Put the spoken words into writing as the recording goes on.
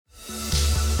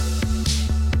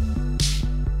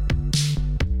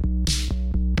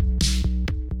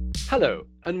Hello,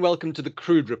 and welcome to the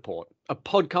Crude Report, a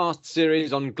podcast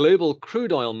series on global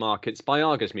crude oil markets by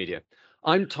Argus Media.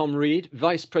 I'm Tom Reed,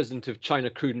 Vice President of China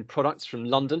Crude and Products from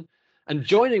London, and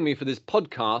joining me for this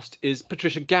podcast is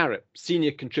Patricia Garrett,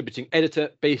 Senior Contributing Editor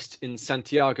based in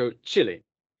Santiago, Chile.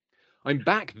 I'm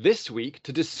back this week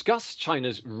to discuss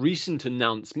China's recent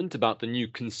announcement about the new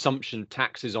consumption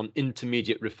taxes on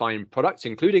intermediate refined products,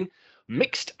 including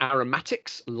mixed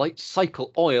aromatics, light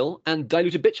cycle oil, and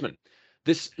diluted bitumen.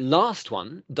 This last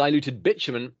one, diluted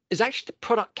bitumen, is actually the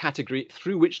product category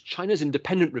through which China's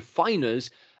independent refiners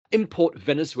import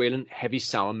Venezuelan heavy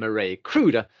sour Marais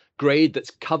crude, a grade that's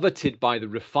coveted by the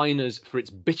refiners for its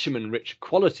bitumen-rich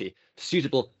quality,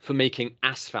 suitable for making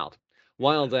asphalt.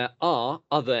 While there are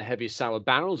other heavy sour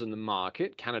barrels in the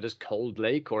market, Canada's Cold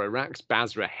Lake or Iraq's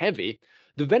Basra Heavy,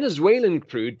 the Venezuelan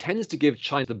crude tends to give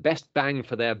China the best bang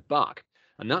for their buck.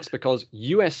 And that's because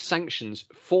US sanctions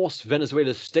forced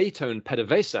Venezuela's state-owned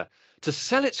PDVSA to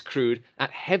sell its crude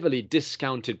at heavily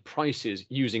discounted prices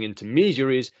using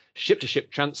intermediaries,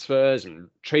 ship-to-ship transfers and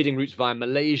trading routes via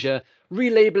Malaysia,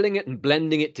 relabeling it and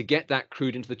blending it to get that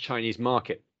crude into the Chinese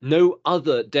market. No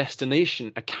other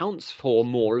destination accounts for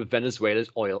more of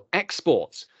Venezuela's oil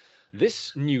exports.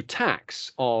 This new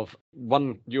tax of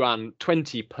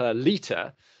 $1.20 per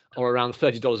litre, or around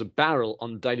 $30 a barrel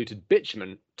on diluted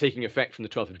bitumen, taking effect from the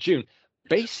 12th of June,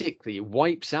 basically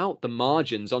wipes out the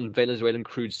margins on Venezuelan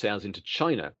crude sales into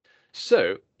China.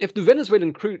 So, if the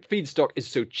Venezuelan crude feedstock is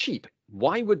so cheap,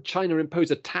 why would China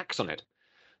impose a tax on it?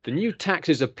 The new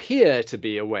taxes appear to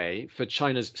be a way for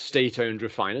China's state-owned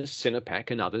refiners,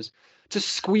 Sinopec and others, to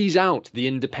squeeze out the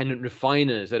independent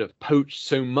refiners that have poached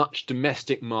so much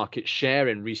domestic market share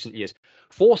in recent years,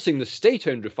 forcing the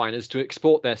state-owned refiners to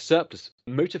export their surplus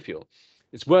motor fuel.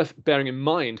 It's worth bearing in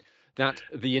mind that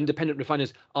the independent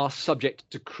refiners are subject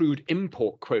to crude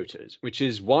import quotas, which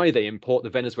is why they import the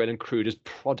Venezuelan crude as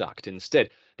product instead.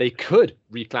 They could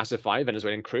reclassify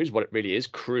Venezuelan crude as what it really is,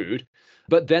 crude,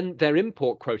 but then their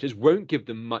import quotas won't give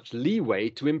them much leeway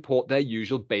to import their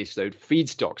usual baseload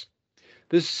feedstocks.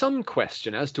 There's some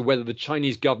question as to whether the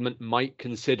Chinese government might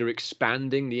consider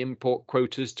expanding the import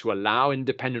quotas to allow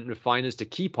independent refiners to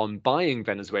keep on buying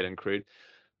Venezuelan crude,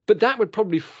 but that would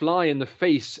probably fly in the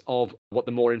face of what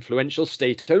the more influential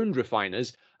state-owned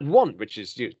refiners want, which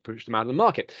is to push them out of the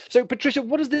market. So, Patricia,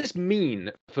 what does this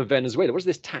mean for Venezuela? What does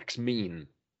this tax mean?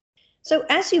 So,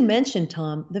 as you mentioned,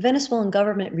 Tom, the Venezuelan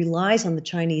government relies on the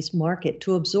Chinese market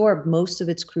to absorb most of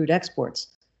its crude exports.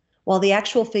 While the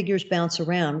actual figures bounce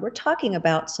around, we're talking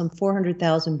about some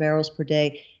 400,000 barrels per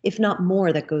day, if not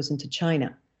more, that goes into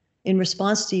China. In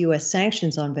response to U.S.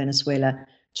 sanctions on Venezuela,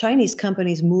 Chinese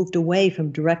companies moved away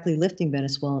from directly lifting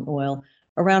Venezuelan oil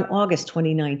around August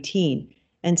 2019.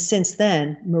 And since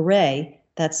then, Marais,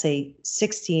 that's a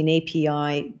 16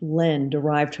 API blend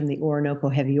derived from the Orinoco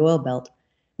heavy oil belt,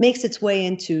 makes its way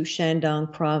into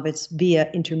Shandong province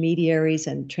via intermediaries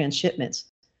and transshipments.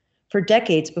 For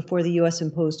decades before the U.S.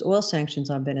 imposed oil sanctions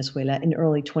on Venezuela in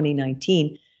early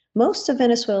 2019, most of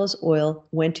Venezuela's oil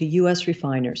went to U.S.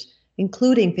 refiners,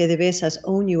 including PDVSA's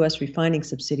own U.S. refining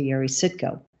subsidiary,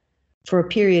 Citgo. For a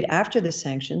period after the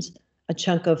sanctions, a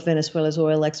chunk of Venezuela's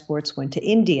oil exports went to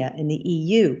India and the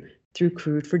EU through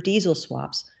crude for diesel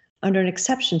swaps, under an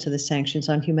exception to the sanctions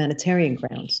on humanitarian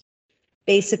grounds.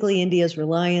 Basically, India's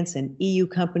Reliance and EU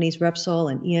companies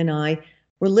Repsol and Eni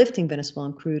were lifting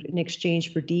Venezuelan crude in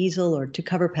exchange for diesel or to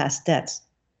cover past debts.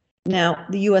 Now,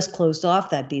 the U.S. closed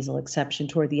off that diesel exception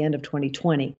toward the end of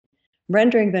 2020,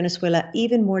 rendering Venezuela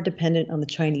even more dependent on the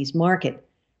Chinese market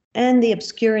and the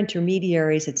obscure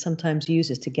intermediaries it sometimes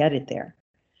uses to get it there.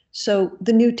 So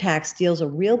the new tax deals a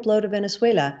real blow to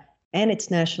Venezuela and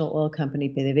its national oil company,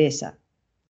 PDVSA.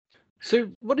 So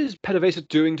what is PDVSA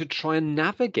doing to try and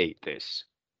navigate this?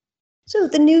 So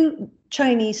the new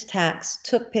Chinese tax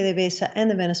took PDVSA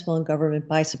and the Venezuelan government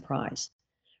by surprise.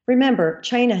 Remember,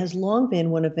 China has long been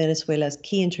one of Venezuela's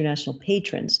key international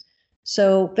patrons,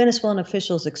 so Venezuelan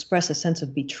officials express a sense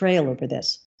of betrayal over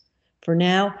this. For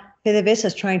now, PDVSA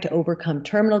is trying to overcome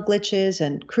terminal glitches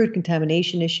and crude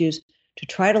contamination issues to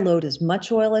try to load as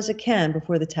much oil as it can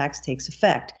before the tax takes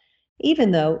effect,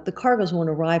 even though the cargoes won't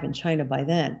arrive in China by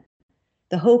then.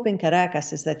 The hope in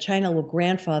Caracas is that China will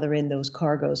grandfather in those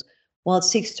cargoes while it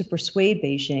seeks to persuade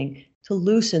Beijing to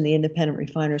loosen the independent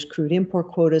refiners' crude import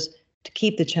quotas to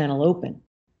keep the channel open.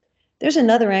 There's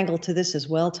another angle to this as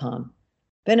well, Tom.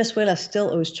 Venezuela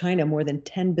still owes China more than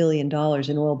 $10 billion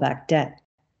in oil-backed debt.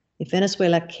 If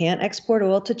Venezuela can't export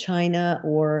oil to China,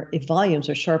 or if volumes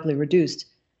are sharply reduced,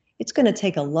 it's going to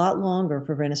take a lot longer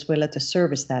for Venezuela to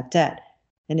service that debt.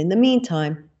 And in the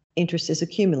meantime, interest is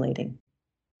accumulating.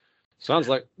 Sounds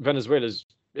like Venezuela's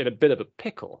in a bit of a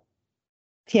pickle.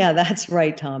 Yeah, that's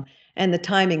right, Tom. And the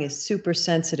timing is super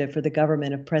sensitive for the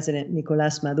government of President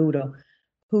Nicolas Maduro,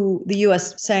 who the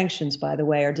U.S. sanctions, by the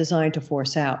way, are designed to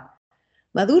force out.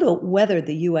 Maduro weathered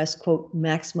the U.S., quote,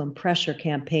 maximum pressure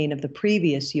campaign of the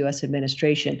previous U.S.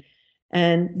 administration.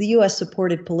 And the U.S.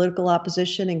 supported political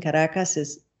opposition in Caracas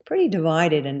is pretty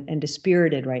divided and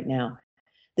dispirited right now.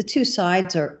 The two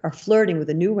sides are flirting with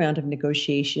a new round of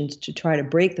negotiations to try to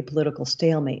break the political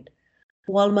stalemate.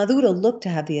 While Maduro looked to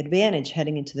have the advantage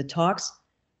heading into the talks,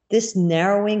 this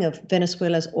narrowing of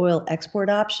Venezuela's oil export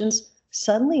options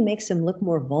suddenly makes him look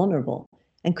more vulnerable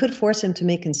and could force him to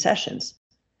make concessions.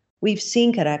 We've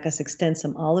seen Caracas extend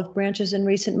some olive branches in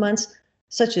recent months,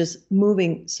 such as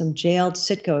moving some jailed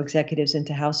Citgo executives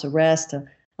into house arrest,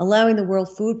 allowing the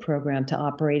World Food Program to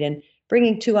operate, and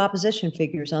bringing two opposition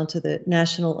figures onto the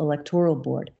National Electoral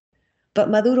Board. But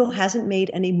Maduro hasn't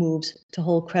made any moves to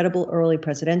hold credible early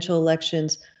presidential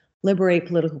elections, liberate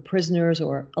political prisoners,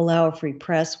 or allow a free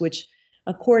press, which,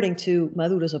 according to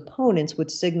Maduro's opponents, would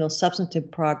signal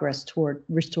substantive progress toward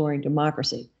restoring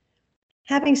democracy.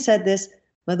 Having said this,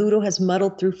 Maduro has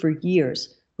muddled through for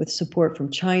years with support from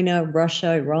China,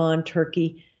 Russia, Iran,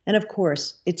 Turkey, and of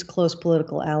course, its close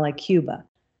political ally, Cuba.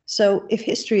 So if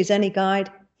history is any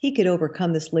guide, he could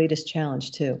overcome this latest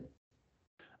challenge too.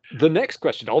 The next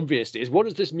question, obviously, is what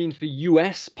does this mean for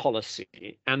US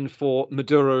policy and for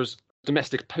Maduro's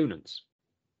domestic opponents?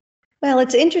 Well,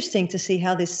 it's interesting to see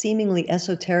how this seemingly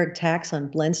esoteric tax on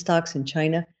blend stocks in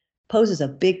China poses a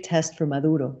big test for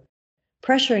Maduro,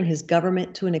 pressuring his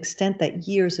government to an extent that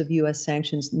years of U.S.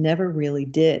 sanctions never really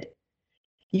did.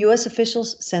 U.S.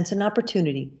 officials sense an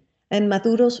opportunity, and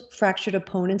Maduro's fractured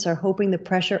opponents are hoping the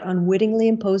pressure unwittingly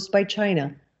imposed by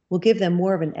China will give them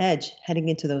more of an edge heading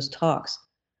into those talks.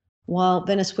 While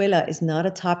Venezuela is not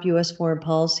a top U.S. foreign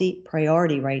policy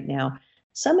priority right now,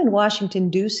 some in Washington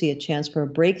do see a chance for a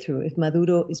breakthrough if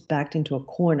Maduro is backed into a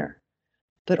corner.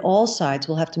 But all sides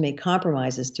will have to make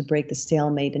compromises to break the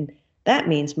stalemate, and that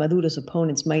means Maduro's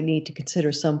opponents might need to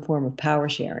consider some form of power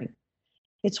sharing.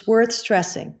 It's worth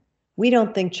stressing, we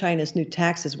don't think China's new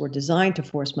taxes were designed to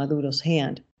force Maduro's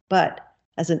hand, but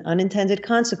as an unintended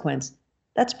consequence,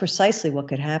 that's precisely what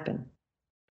could happen.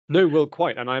 No, well,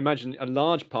 quite. And I imagine a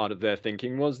large part of their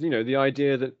thinking was, the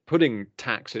idea that putting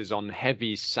taxes on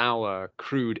heavy, sour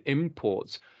crude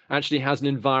imports actually has an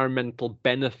environmental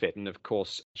benefit. And of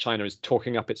course, China is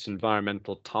talking up its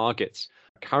environmental targets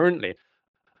currently.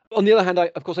 On the other hand, I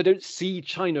don't see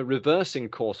China reversing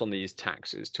course on these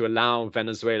taxes to allow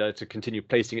Venezuela to continue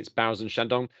placing its barrels in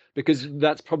Shandong, because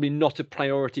that's probably not a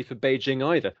priority for Beijing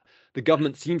either. The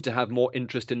government seems to have more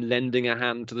interest in lending a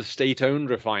hand to the state-owned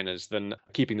refiners than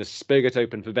keeping the spigot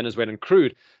open for Venezuelan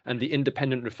crude and the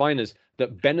independent refiners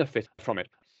that benefit from it.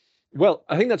 Well,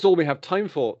 I think that's all we have time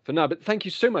for now, but thank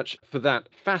you so much for that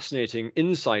fascinating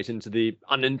insight into the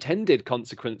unintended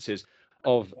consequences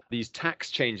of these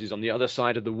tax changes on the other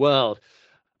side of the world.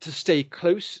 To stay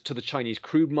close to the Chinese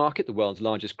crude market, the world's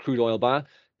largest crude oil buyer,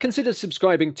 consider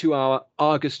subscribing to our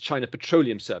Argus China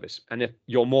Petroleum service. And if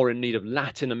you're more in need of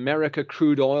Latin America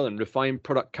crude oil and refined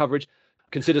product coverage,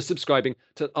 consider subscribing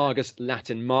to Argus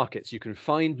Latin Markets. You can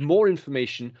find more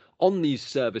information on these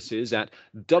services at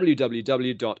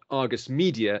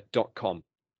www.argusmedia.com.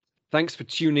 Thanks for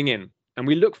tuning in, and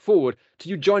we look forward to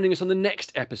you joining us on the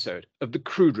next episode of the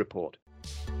Crude Report.